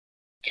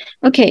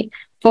Okay,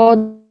 for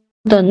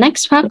the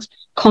next part,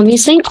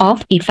 consisting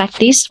of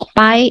effective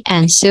buy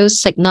and sell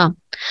signal.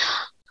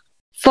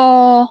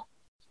 For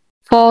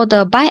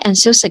the buy and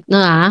sell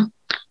signal,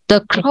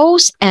 the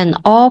close and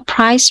all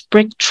price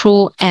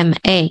breakthrough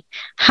MA.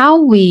 How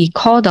we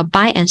call the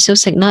buy and sell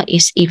signal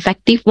is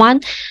effective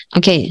one.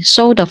 Okay,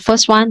 so the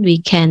first one we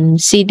can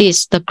see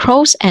this, the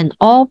close and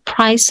all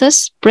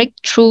prices break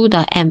through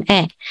the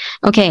MA.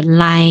 Okay,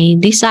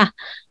 like this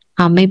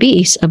maybe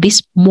it's a bit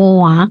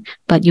small,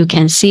 but you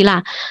can see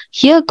lah.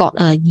 Here got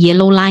a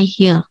yellow line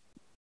here.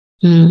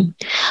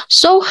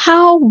 So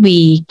how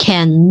we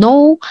can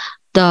know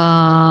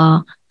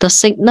the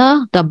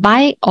signal, the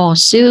buy or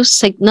sell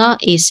signal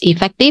is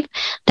effective?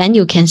 Then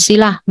you can see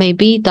lah,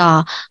 maybe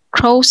the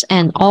close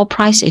and all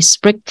price is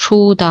break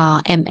through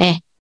the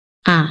MA.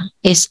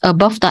 It's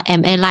above the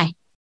MA line.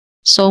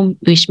 So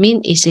which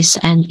means it is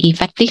an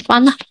effective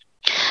one.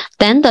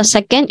 Then the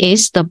second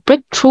is the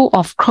breakthrough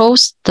of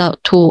close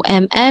to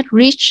MA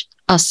reach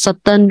a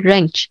certain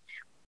range.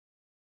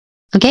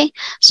 Okay,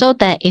 so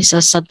there is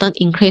a certain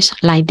increase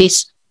like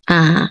this.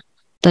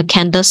 The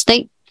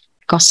candlestick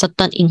got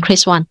certain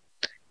increase one.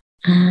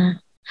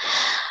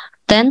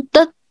 Then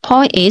third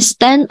point is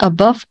stand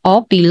above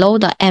or below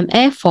the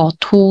MA for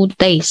 2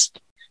 days.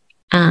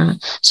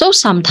 So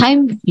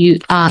sometimes you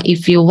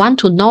if you want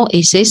to know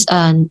is this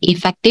an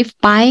effective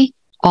buy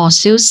or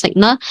sell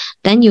signal,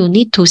 then you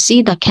need to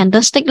see the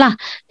candlestick lah.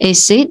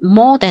 Is it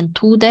more than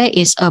 2 days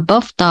is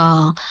above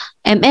the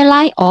MA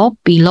line or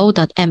below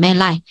the MA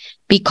line?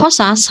 Because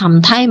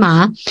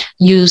sometimes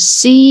you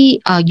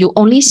see you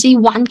only see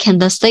one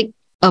candlestick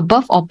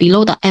above or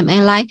below the MA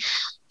line,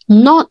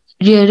 not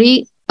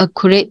really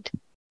accurate,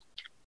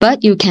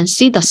 but you can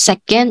see the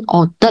second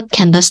or third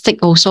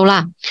candlestick also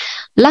lah.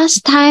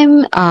 Last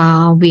time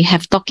we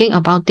have talking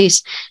about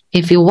this.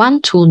 If you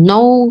want to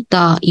know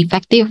the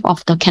effective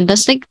of the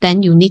candlestick,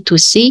 then you need to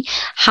see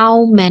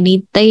how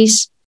many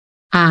days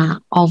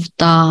of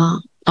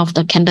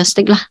the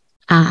candlestick lah.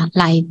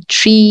 Like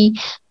 3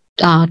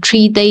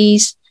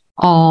 days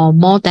or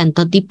more than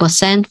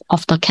 30%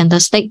 of the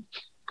candlestick.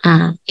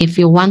 If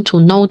you want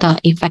to know the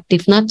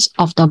effectiveness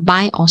of the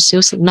buy or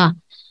sell signal.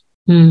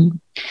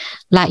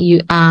 Like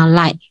you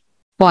like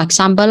for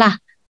example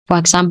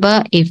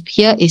if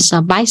here is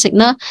a buy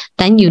signal,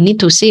 then you need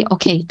to see,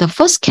 okay, the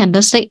first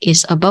candlestick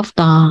is above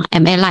the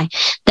MA line.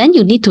 Then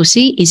you need to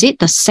see, is it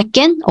the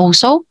second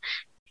also?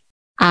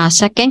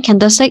 Second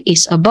candlestick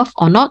is above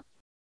or not?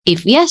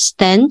 If yes,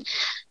 then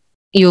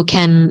you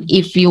can,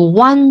 if you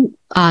want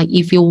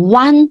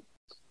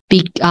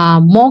be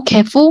more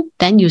careful,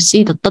 then you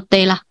see the third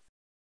day lah.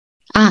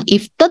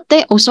 If third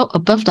day also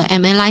above the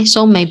MA line,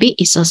 so maybe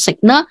it's a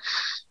signal,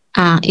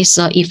 it's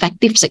an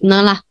effective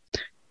signal lah.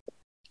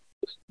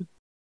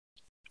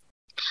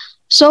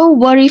 So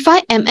verify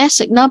MA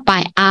signal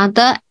by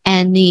other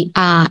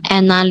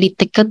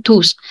analytical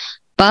tools,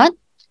 but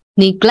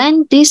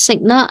neglect this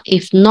signal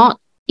if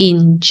not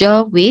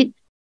injured with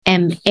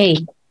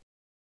MA.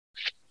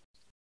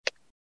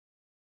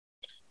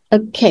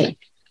 Okay,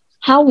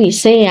 how we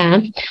say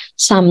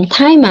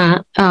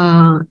sometimes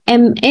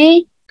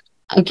MA.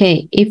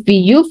 Okay, if we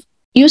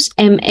use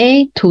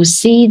MA to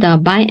see the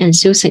buy and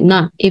sell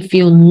signal, if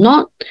you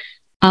not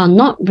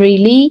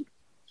really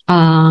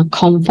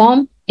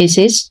confirm is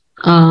this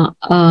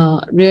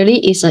really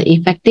is an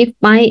effective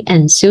buy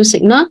and sell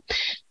signal,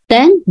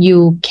 then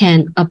you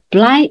can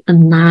combine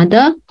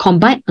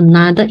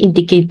another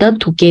indicator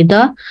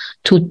together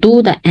to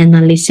do the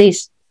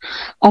analysis.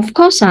 Of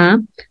course,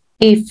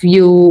 if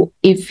you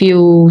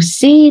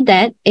see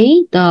that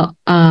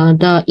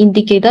the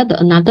indicator,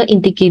 another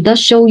indicator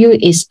show you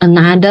is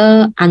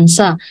another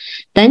answer,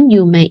 then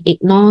you may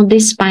ignore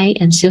this buy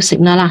and sell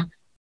signal lah.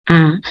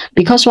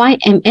 Because why?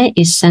 MA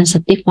is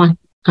sensitive one,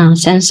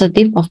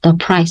 sensitive of the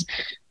price.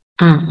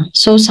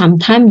 So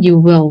sometimes you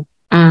will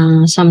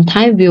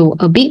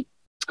a bit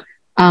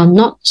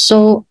not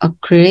so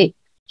accurate.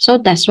 So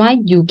that's why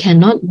you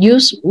cannot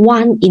use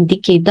one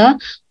indicator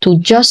to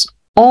just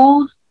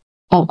all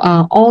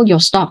your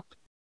stock.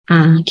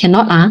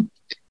 Cannot.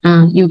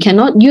 You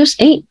cannot use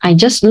I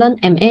just learn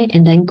MA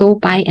and then go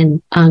buy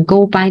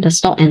the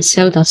stock and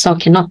sell the stock.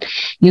 Cannot.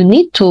 You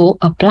need to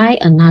combine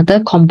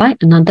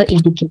another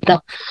indicator,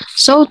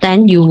 so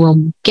then you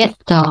will get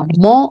the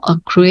more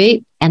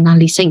accurate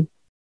analyzing.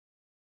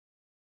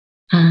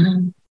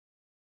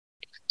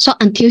 So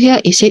until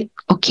here, is it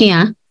okay?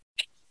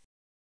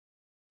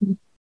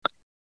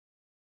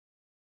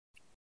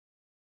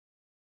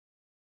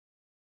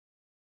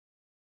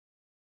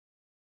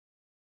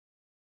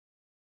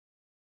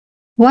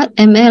 What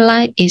MA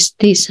line is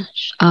this?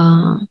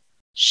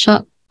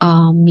 Short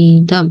or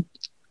medium?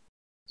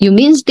 You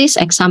means this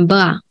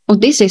example? Oh,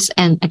 this is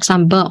an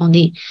example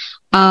only.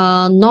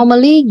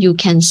 Normally you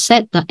can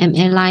set the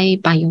MA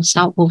line by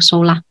yourself also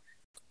lah.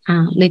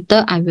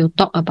 Later I will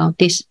talk about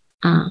this.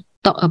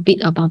 Talk a bit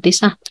about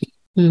this lah.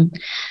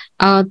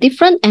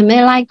 Different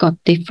MA line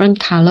got different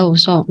color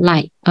also.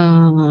 Like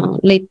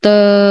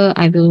later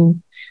I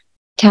will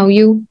tell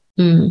you.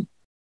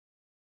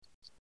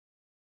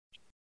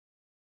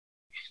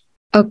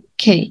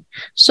 Okay,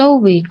 so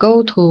we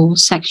go to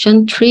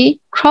section 3,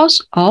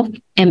 cross of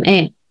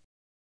MA.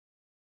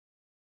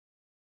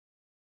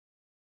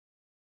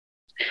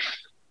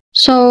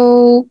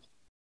 So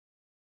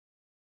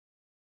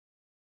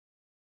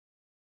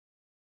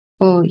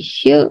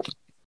here,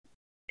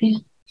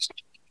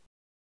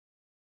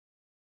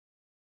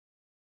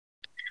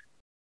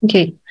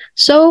 okay,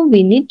 so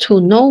we need to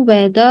know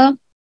whether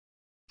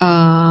we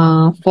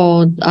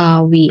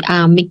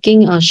are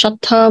making a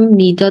short term,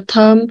 middle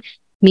term,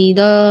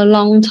 middle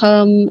long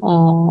term,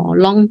 or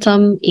long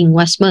term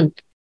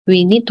investment.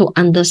 We need to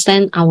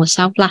understand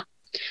ourselves lah.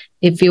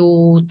 If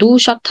you do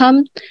short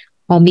term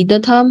or middle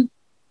term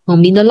or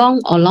middle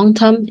long or long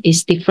term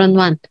is different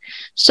one.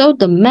 So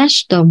the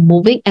match the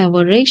moving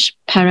average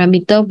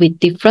parameter with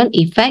different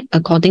effect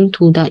according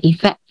to the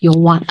effect you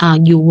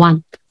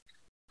want.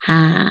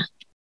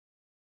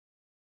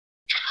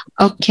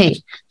 Okay,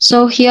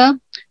 so here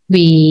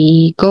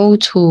we go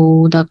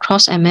to the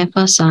cross MA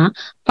first.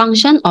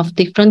 Function of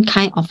different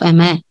kind of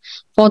MA.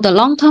 For the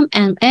long-term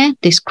MA,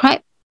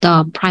 describe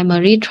the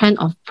primary trend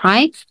of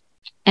price.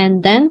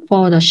 And then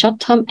for the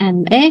short-term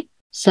MA,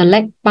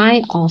 select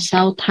buy or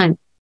sell time.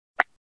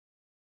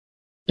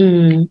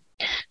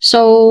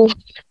 So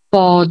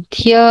for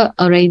here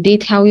already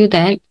tell you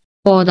that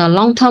for the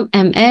long-term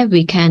MA,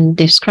 we can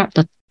describe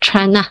the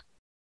trend,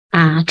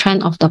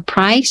 trend of the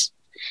price.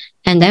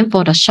 And then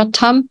for the short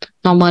term,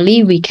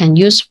 normally we can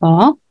use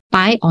for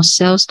buy or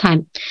sales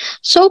time.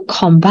 So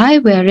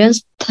combine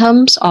various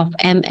terms of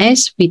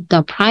MS with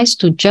the price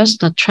to judge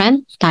the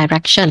trend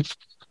direction.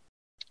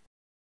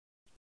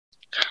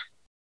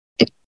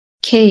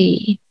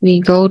 Okay,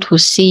 we go to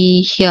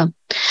see here.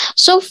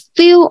 So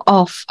few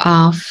of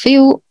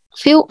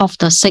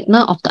the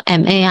signal of the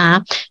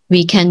MA,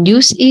 we can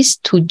use is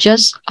to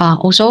just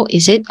also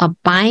is it a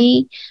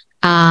buy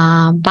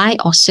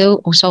or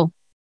sell also.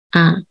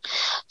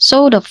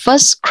 So the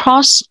first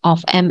cross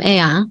of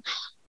MA,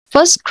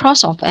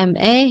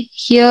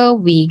 here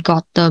we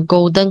got the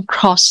golden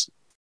cross.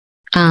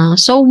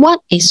 So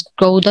what is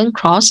golden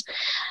cross?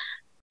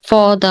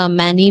 For the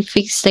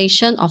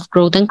manifestation of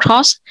golden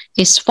cross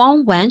is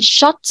formed when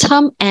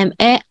short-term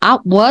MA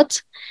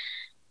upwards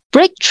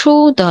break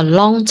through the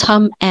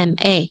long-term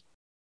MA.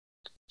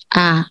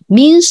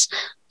 Means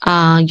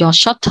your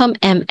short-term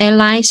MA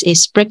lines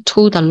is break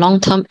through the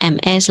long-term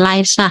MA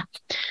lines.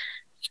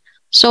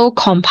 So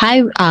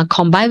combine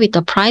with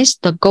the price,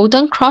 the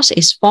golden cross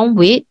is formed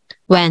with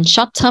when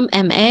short-term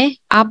MA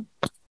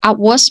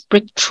upwards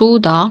break through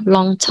the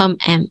long-term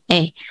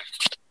MA.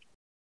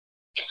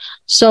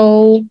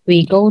 So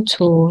we go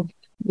to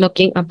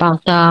looking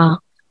about the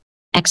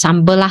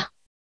example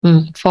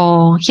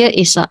For here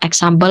is an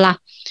example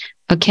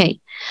Okay,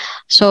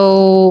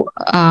 so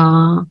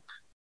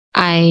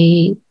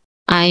I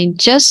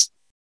just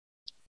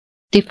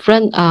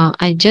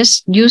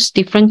use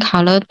different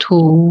color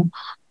to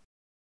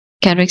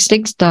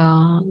characteristics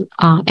the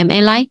MA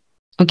line.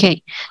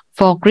 Okay,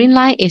 for green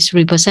line is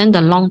represent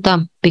the long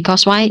term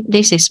because why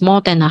this is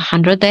more than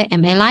 100-day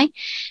MA line,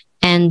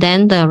 and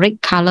then the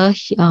red color,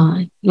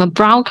 the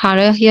brown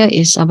color here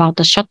is about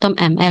the short term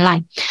MA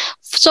line.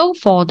 So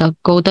for the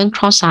golden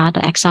cross,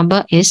 the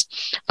example is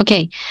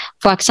okay.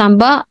 For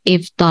example,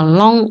 if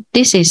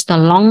this is the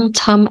long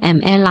term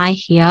MA line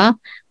here.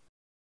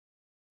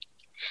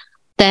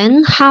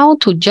 Then how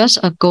to judge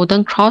a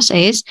golden cross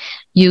is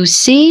you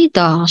see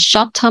the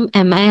short-term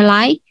MA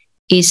line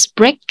is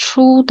break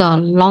through the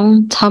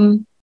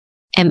long-term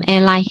MA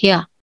line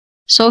here.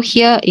 So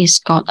here is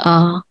got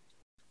a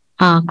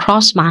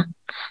cross mark.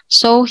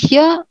 So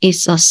here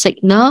is a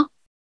signal,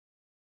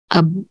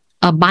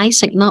 a buy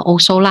signal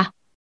also lah.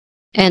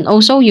 And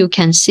also you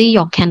can see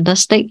your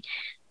candlestick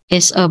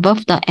is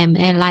above the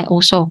MA line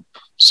also.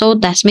 So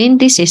that means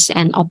this is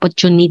an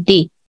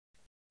opportunity.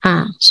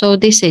 So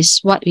this is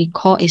what we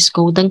call is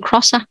golden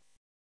cross.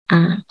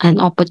 An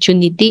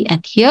opportunity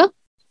at here.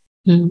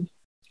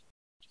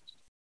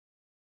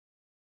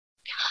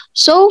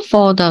 So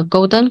for the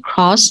golden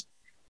cross,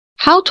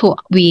 how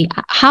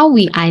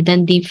we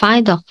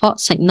identify the fault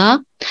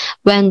signal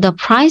when the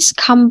price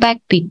come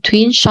back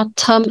between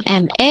short-term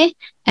MA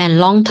and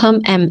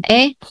long-term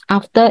MA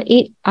after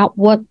it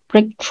upward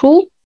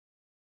breakthrough,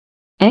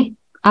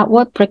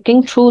 upward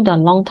breaking through the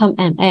long-term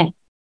MA.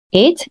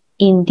 It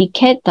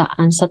indicate the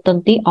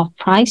uncertainty of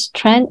price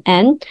trend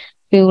and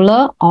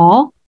failure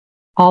or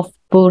of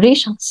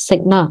bullish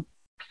signal.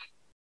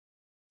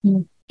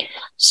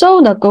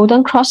 So the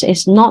golden cross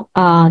is not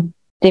a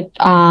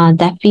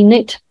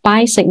definite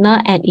buy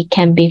signal, and it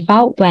can be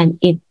found when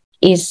it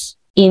is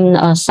in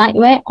a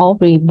sideways or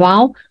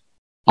rebound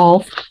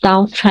of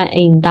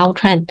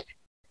downtrend,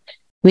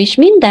 which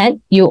means that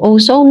you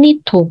also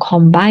need to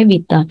combine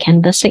with the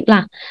candlestick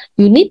lah.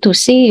 You need to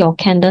see your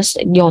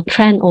candlestick, your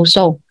trend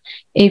also.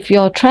 If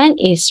your trend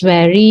is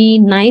very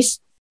nice,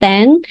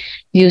 then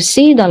you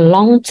see the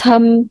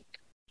long-term,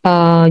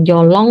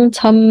 your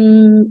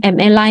long-term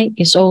MA line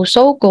is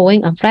also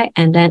going a flat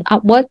and then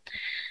upward.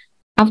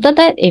 After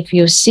that, if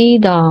you see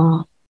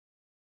the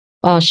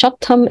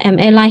short-term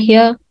MA line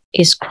here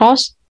is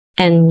crossed,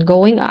 and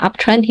going a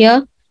uptrend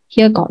here,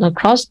 here got a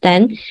cross,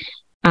 then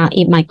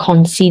it might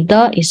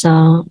consider is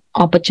a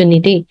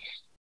opportunity.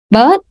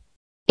 But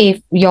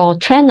if your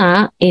trend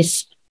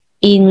is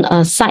in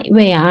a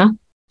sideway,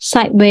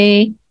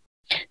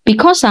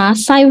 because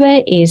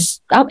sideway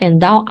is up and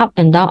down, up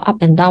and down,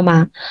 up and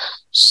down,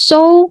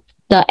 so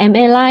the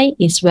MA line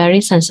is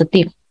very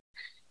sensitive.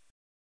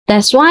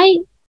 That's why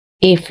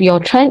if your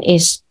trend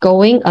is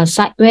going a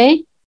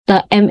sideway,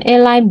 the MA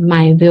line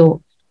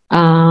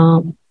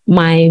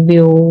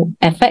will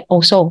affect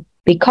also,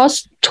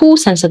 because too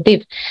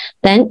sensitive,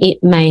 then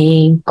it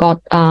may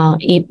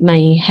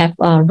have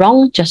a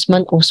wrong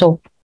judgment also.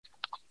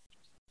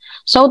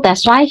 So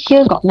that's why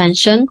here got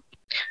mentioned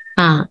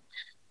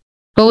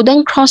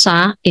golden cross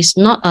is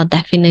not a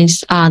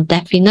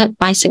definite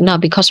buy signal,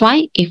 because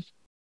why?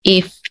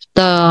 If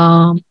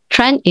the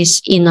trend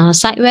is in a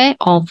sideway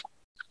or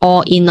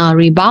in a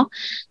rebound,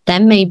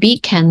 then maybe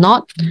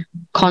cannot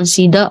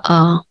consider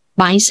a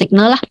buy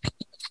signal.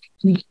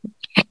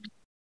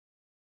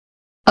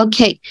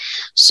 Okay,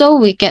 so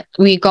we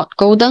got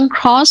golden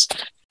cross.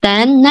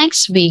 Then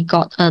next we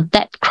got a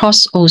dead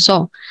cross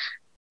also.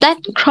 Dead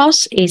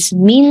cross is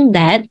mean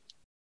that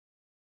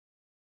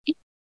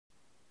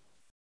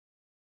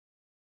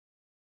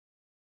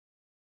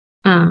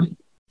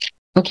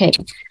okay,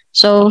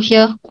 so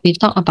here we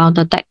talk about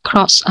the dead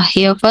cross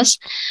here first.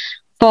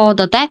 For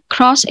the dead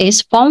cross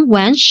is formed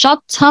when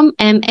short-term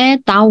MA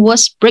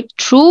downwards break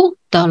through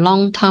the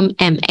long-term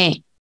MA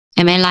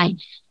line.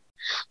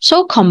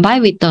 So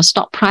combined with the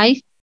stop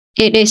price,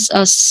 it is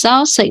a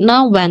sell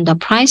signal when the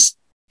price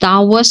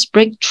downwards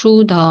break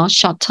through the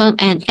short-term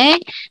NA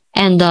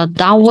and the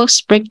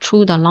downwards break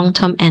through the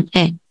long-term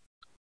NA.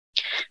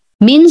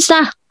 Means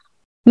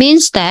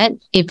that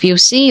if you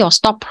see your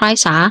stop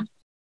price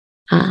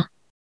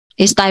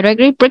is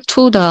directly break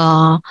through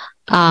the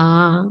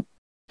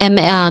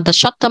the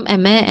short-term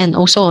MA and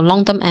also a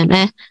long-term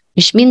MA,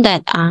 which means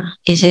that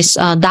it is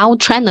a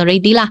downtrend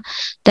already lah.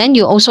 Then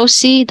you also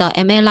see the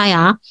MA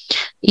line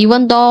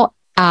even though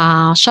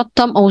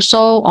short-term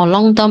also or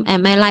long-term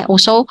MA line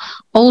also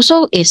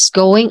is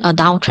going a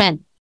downtrend.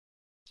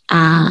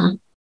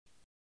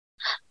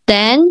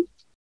 Then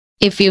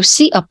if you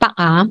see a part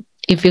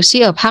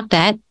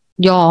that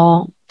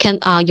your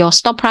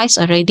stop price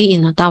already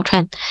in a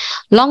downtrend,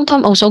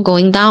 long-term also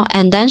going down,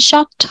 and then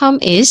short-term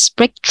is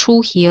break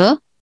through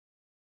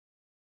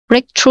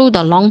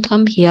the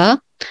long-term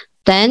here,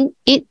 then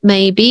it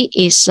maybe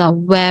is a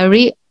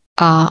very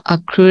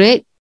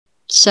accurate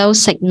sell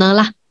signal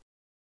lah.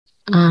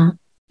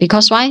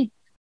 Because why?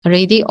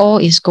 Already all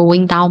is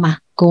going down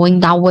going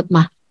downward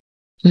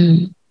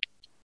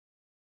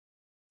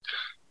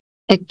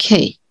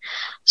Okay,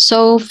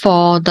 so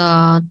for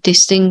the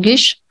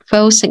distinguished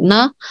fail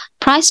signal,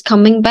 price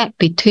coming back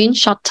between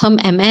short-term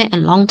MA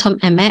and long-term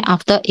MA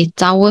after it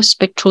downwards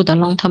break through the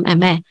long-term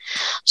MA.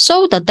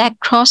 So the dead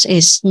cross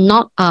is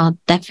not a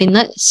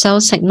definite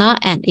sell signal,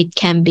 and it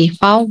can be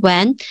found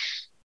when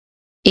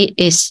it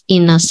is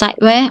in a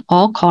sideways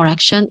or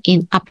correction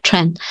in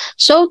uptrend.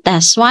 So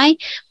that's why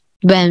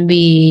when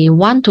we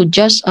want to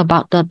judge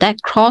about the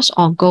dead cross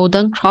or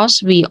golden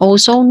cross, we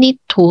also need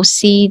to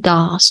see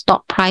the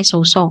stock price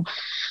also.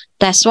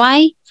 That's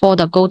why for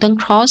the golden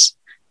cross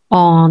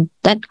or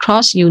dead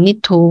cross, you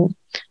need to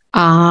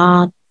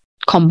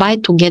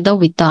combine together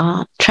with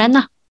the trend.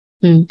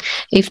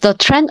 If the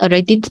trend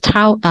already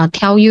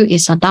tell you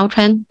it's a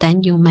downtrend,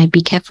 then you might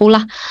be careful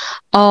lah.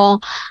 Or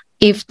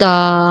if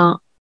the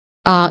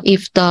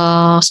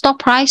stock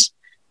price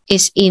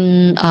is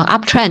in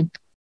uptrend,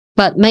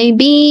 but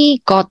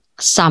maybe got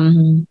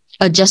some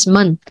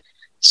adjustment,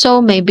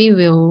 so maybe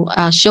we'll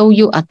show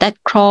you a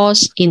dead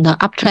cross in the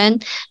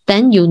uptrend,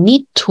 then you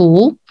need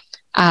to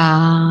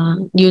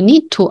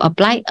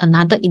apply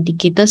another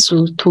indicator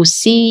to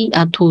see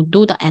to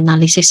do the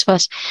analysis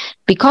first,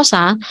 because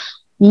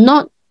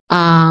not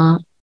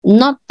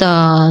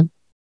the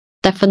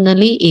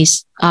definitely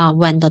is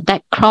when the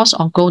dead cross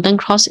or golden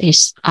cross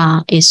is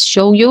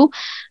show you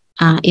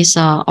is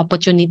a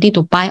opportunity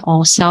to buy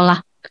or sell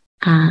lah.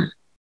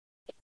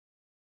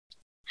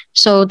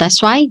 So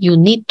that's why you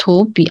need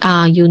to be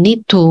aware. You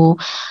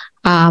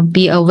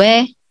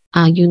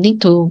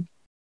need to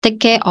take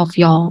care of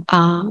your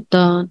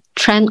the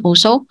trend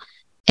also.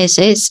 Is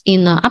it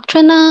in an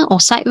uptrend or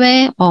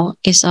sideways, or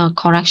is a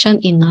correction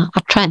in an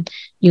uptrend?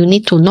 You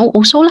need to know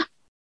also lah.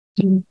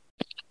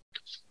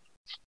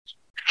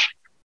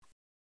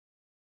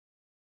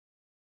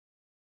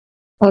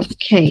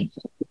 Okay.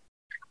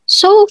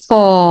 So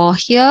for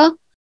here,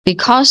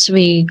 because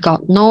we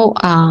got know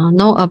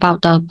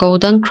about the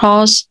golden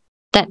cross,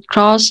 dead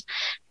cross,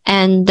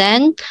 and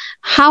then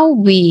how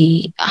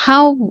we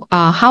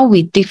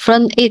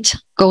differentiate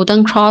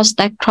golden cross,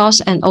 dead cross,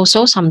 and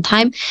also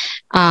sometimes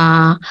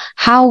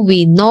how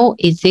we know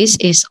if this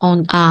is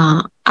on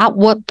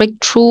upward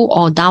breakthrough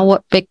or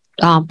downward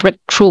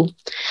breakthrough.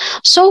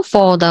 So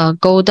for the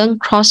golden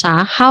cross,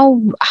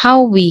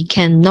 how we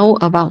can know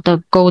about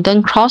the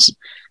golden cross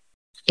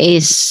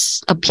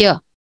is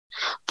appear.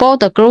 For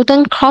the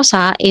golden cross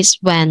is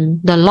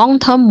when the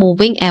long-term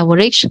moving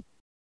average,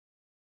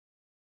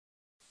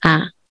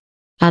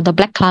 the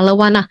black color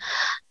one,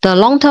 the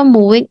long-term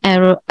moving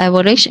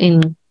average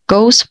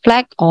goes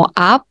flat or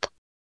up.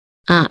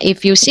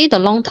 If you see the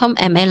long-term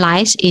MA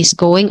lines is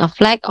going a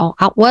flat or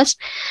upwards,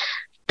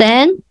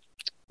 then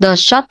the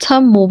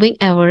short-term moving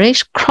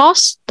average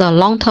cross the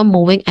long-term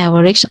moving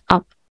average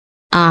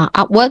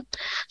upward.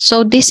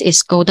 So this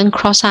is golden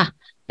cross.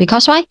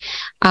 Because why?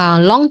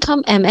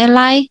 Long-term MA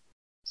line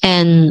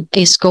and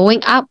is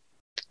going up.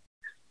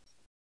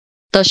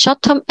 The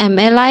short-term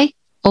MA line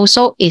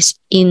also is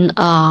in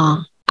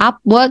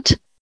upward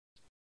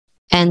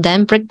and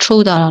then break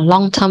through the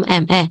long-term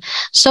MA.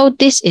 So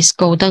this is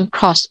golden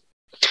cross.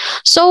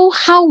 So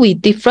how we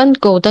different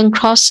golden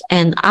cross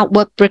and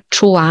upward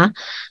breakthrough?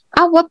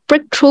 Upward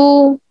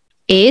breakthrough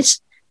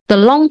is the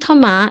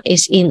long-term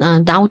is in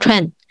a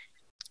downtrend.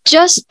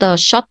 Just the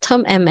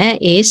short-term MA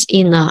is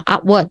in a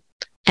upward.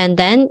 And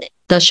then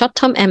the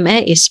short-term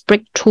MA is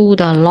break through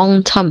the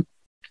long-term.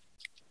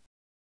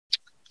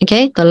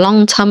 Okay, the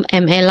long-term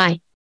MA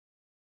line.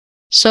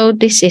 So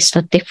this is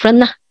the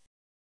difference.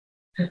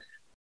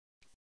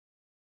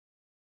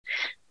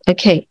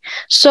 Okay,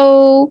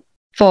 so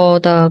for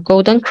the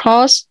golden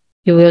cross,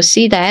 you will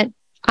see that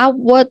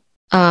upward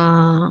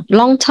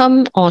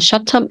long-term or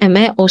short-term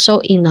MA also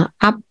in a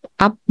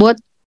upward.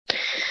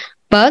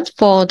 But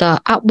for the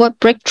upward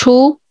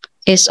breakthrough,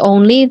 is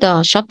only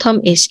the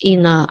short-term is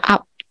in a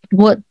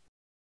upward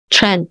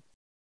trend.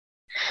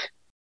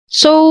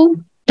 So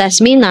that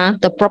means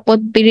the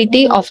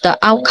probability of the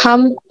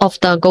outcome of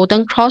the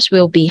golden cross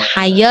will be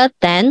higher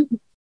than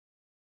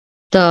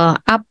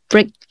the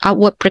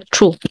upward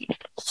breakthrough.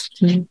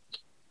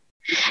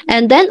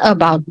 And then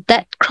about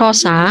that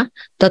cross,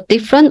 the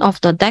difference of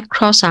the dead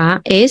cross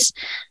is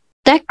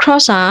that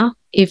cross,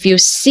 if you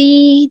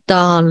see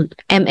the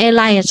MA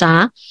lines,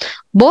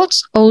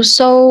 both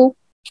also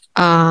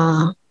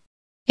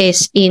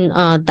is in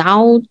a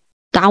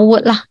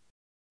downward.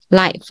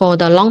 Like for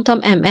the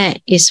long-term MA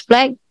is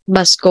flat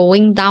but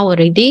going down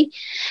already,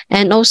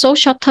 and also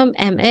short-term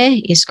MA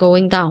is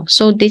going down.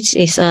 So this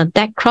is a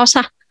dead cross.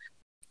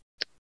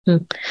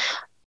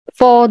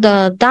 For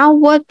the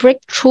downward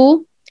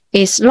breakthrough,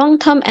 is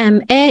long-term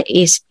MA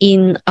is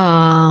in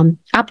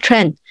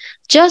uptrend.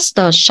 Just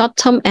the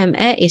short-term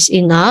MA is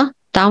in a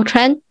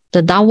downtrend,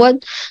 the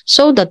downward.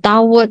 So the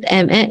downward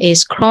MA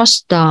is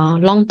cross the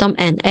long-term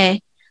MA.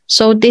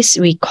 So this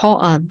we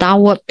call a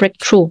downward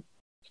breakthrough.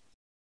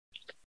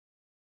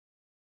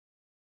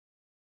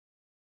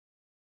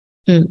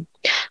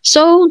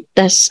 So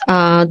that's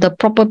the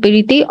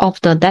probability of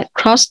the dead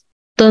cross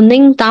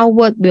turning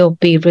downward will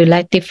be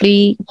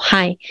relatively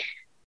high.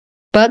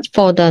 But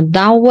for the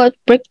downward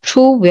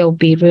breakthrough will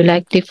be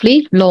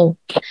relatively low.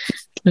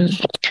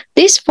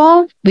 This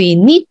form we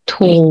need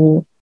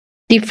to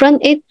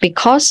different it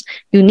because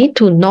you need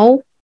to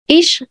know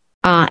each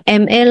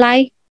MA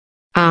line,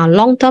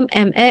 long-term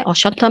MA or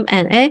short-term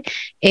MA.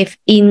 If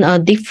in a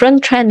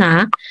different trend,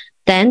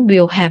 then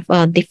we'll have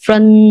a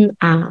different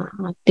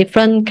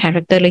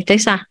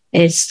characteristics.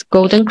 It's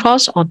golden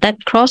cross or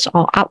dead cross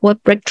or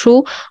upward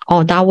breakthrough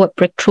or downward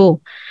breakthrough.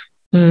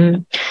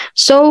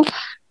 So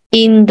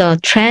in the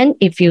trend,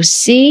 if you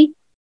see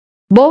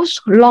both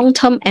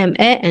long-term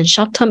MA and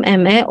short-term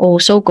MA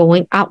also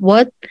going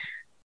upward,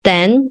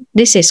 then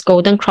this is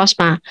golden cross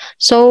bar.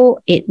 So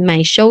it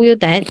may show you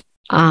that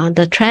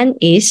the trend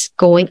is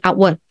going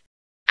upward.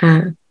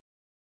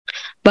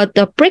 But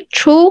the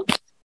breakthrough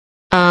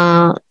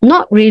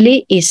not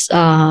really is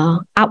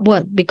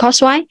upward,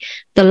 because why?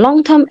 The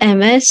long-term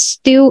MA is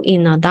still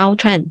in a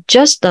downtrend.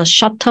 Just the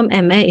short-term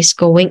MA is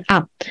going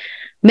up.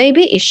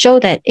 Maybe it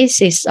shows that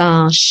it is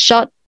a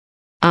short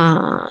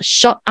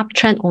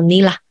uptrend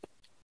only lah.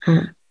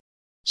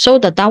 So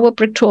the downward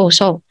breakthrough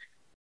also.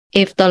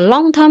 If the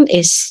long-term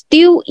is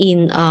still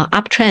in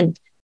uptrend,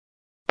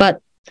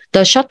 but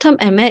the short-term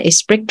MA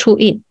is breakthrough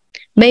it,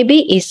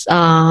 maybe it's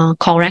a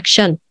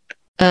correction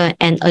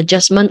and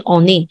adjustment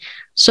only.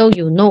 So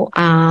you know,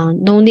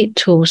 no need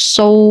to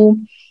so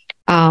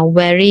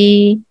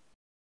very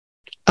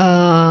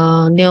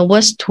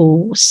nervous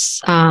to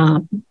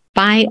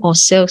buy or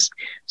sell.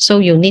 So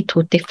you need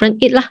to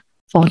different it lah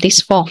for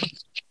this form.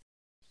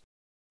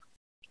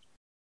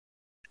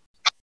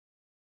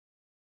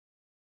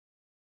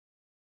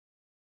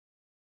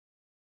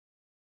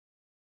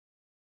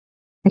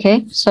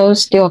 Okay, so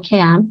still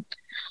okay.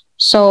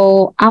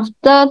 So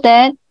after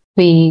that,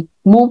 we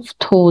move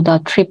to the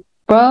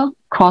triple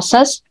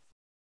crosses.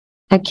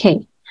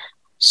 Okay,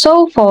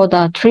 so for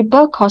the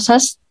triple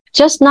crosses,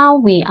 just now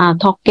we are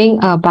talking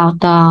about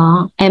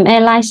the MA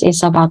lines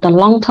is about the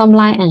long-term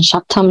line and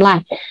short-term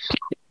line.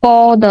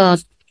 For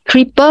the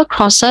triple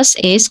crosses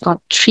is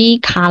got 3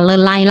 color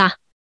line lah.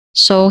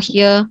 So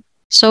here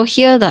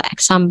the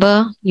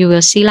example you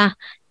will see lah.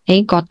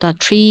 It got the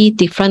 3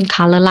 different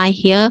color line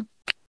here.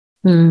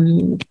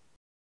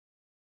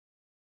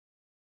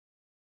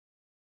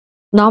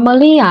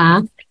 Normally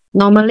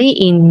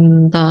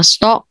in the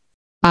stock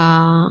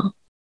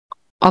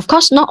Of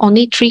course, not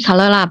only three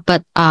color lah,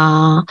 but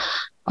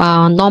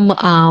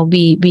normal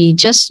we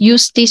just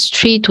use these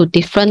three to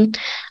different.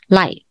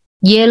 Like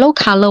yellow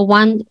color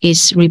one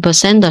is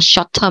represent the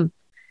short term,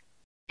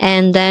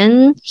 and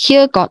then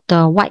here got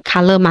the white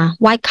color ma.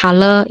 White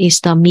color is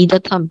the middle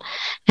term,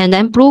 and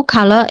then blue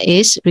color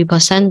is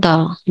represent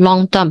the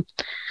long term.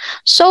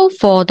 So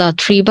for the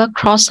triple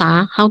cross,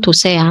 how to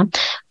say,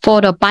 for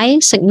the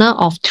buying signal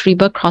of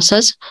triple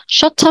crosses,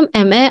 short-term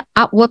MA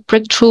upward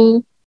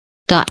breakthrough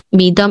the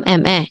medium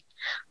MA.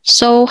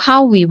 So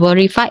how we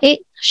verify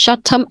it?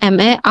 Short-term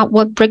MA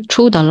upward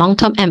breakthrough the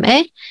long-term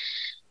MA.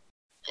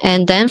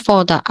 And then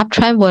for the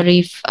uptrend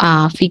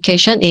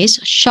verification is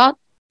short,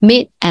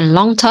 mid, and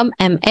long-term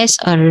MS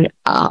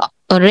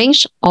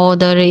arranged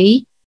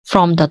orderly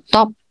from the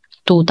top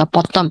to the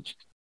bottom.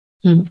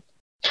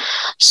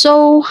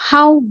 So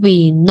how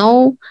we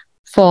know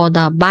for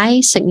the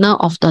buy signal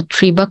of the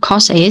triple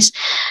cross is,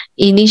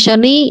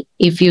 initially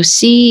if you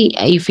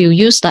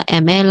use the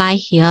MA line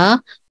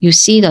here, you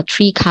see the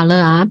three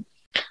color.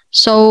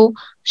 So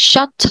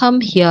short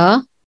term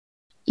here,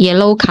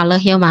 yellow color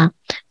here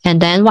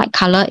and then white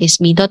color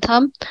is middle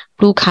term,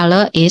 blue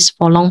color is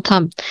for long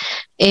term.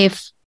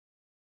 If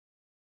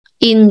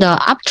in the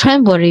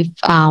uptrend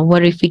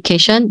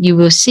verification, you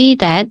will see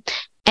that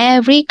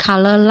every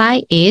color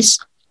line is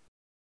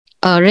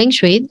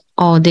arranged with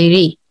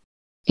orderly.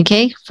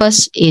 Okay,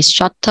 first is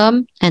short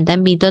term, and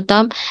then middle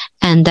term,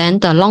 and then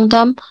the long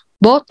term.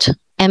 Both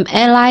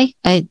MA line,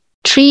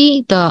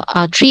 three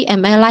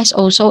MA lines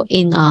also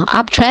in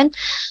uptrend,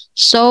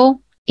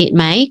 so it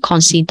may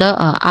consider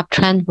a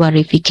uptrend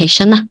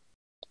verification.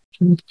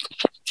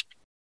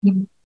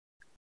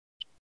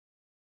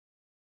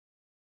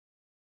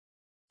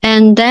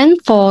 And then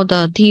for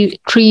the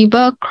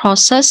triple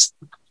crosses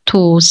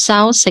to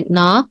sell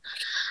signal,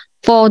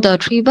 for the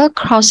triple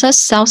crosses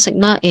sell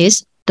signal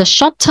is the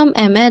short-term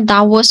MA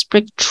downwards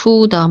break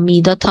through the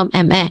middle-term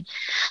MA.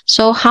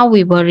 So how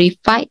we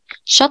verify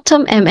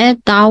short-term MA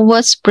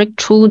downwards break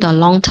through the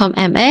long-term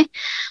MA?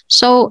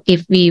 So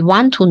if we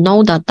want to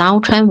know the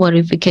downtrend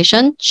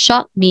verification,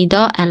 short,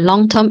 middle, and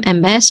long-term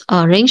MS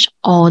arranged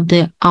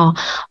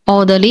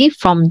orderly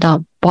from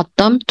the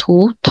bottom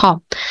to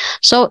top.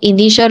 So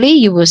initially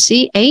you will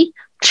see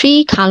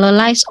three color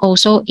lines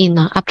also in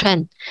the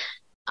uptrend.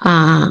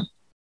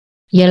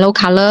 Yellow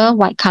color,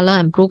 white color,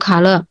 and blue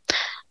color.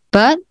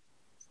 But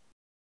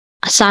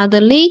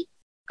suddenly,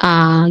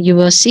 you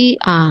will see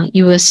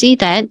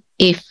that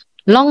if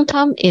long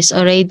term is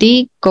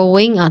already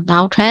going a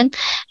downtrend,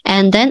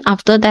 and then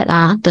after that,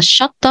 the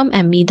short term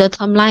and middle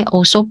term line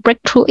also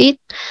break through it.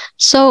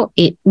 So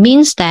it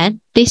means that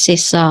this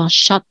is a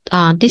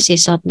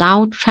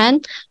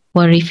downtrend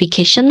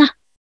verification.